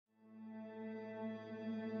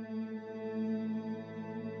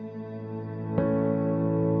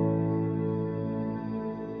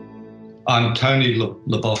I'm Tony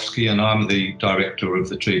Lebowski and I'm the Director of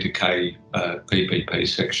the G2K PPP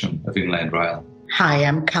section of Inland Rail. Hi,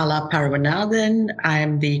 I'm Kala Paravanathan.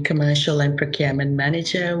 I'm the Commercial and Procurement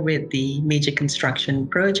Manager with the Major Construction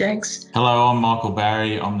Projects. Hello, I'm Michael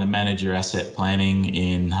Barry. I'm the Manager Asset Planning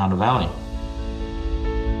in Hunter Valley.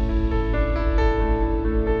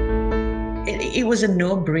 It was a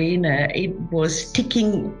no-brainer. It was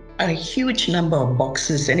ticking a huge number of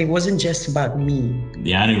boxes, and it wasn't just about me.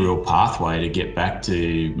 The only real pathway to get back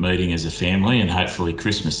to meeting as a family, and hopefully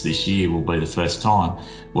Christmas this year will be the first time,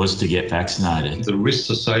 was to get vaccinated. The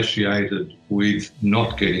risks associated with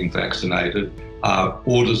not getting vaccinated are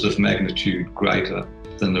orders of magnitude greater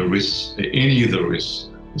than the risks, any of the risks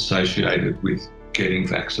associated with getting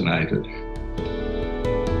vaccinated.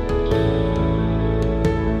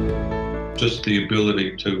 Just the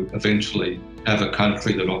ability to eventually have a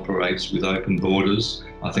country that operates with open borders.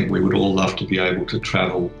 I think we would all love to be able to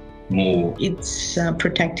travel more. It's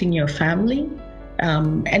protecting your family,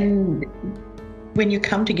 and when you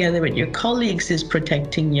come together with your colleagues, is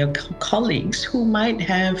protecting your colleagues who might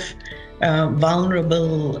have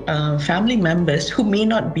vulnerable family members who may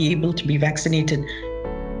not be able to be vaccinated.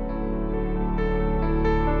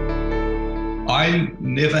 I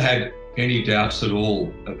never had any doubts at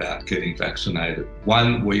all about getting vaccinated.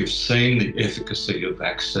 One, we've seen the efficacy of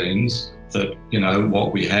vaccines, that,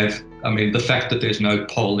 what we have, the fact that there's no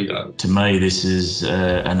polio. To me, this is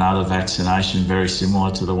another vaccination very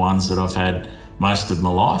similar to the ones that I've had most of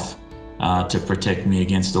my life to protect me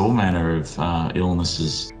against all manner of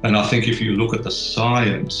illnesses. And I think if you look at the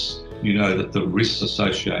science, you know that the risks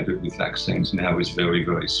associated with vaccines now is very,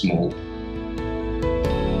 very small.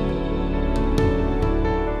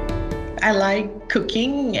 I like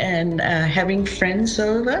cooking and having friends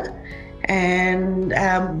over, and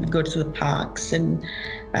go to the parks and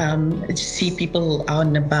see people out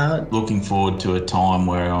and about. Looking forward to a time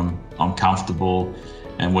where I'm comfortable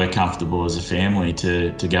and we're comfortable as a family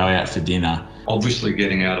to go out for dinner. Obviously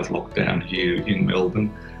getting out of lockdown here in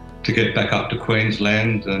Melbourne to get back up to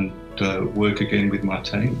Queensland and work again with my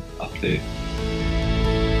team up there.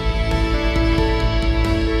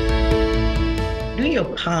 Do your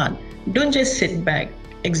part. Don't just sit back.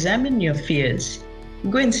 Examine your fears.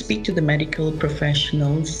 Go and speak to the medical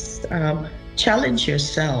professionals. Challenge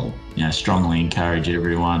yourself. Strongly encourage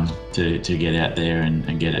everyone to get out there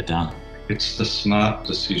and get it done. It's the smart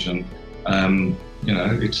decision.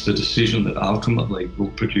 It's the decision that ultimately will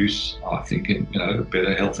produce, I think, a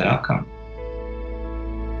better health outcome.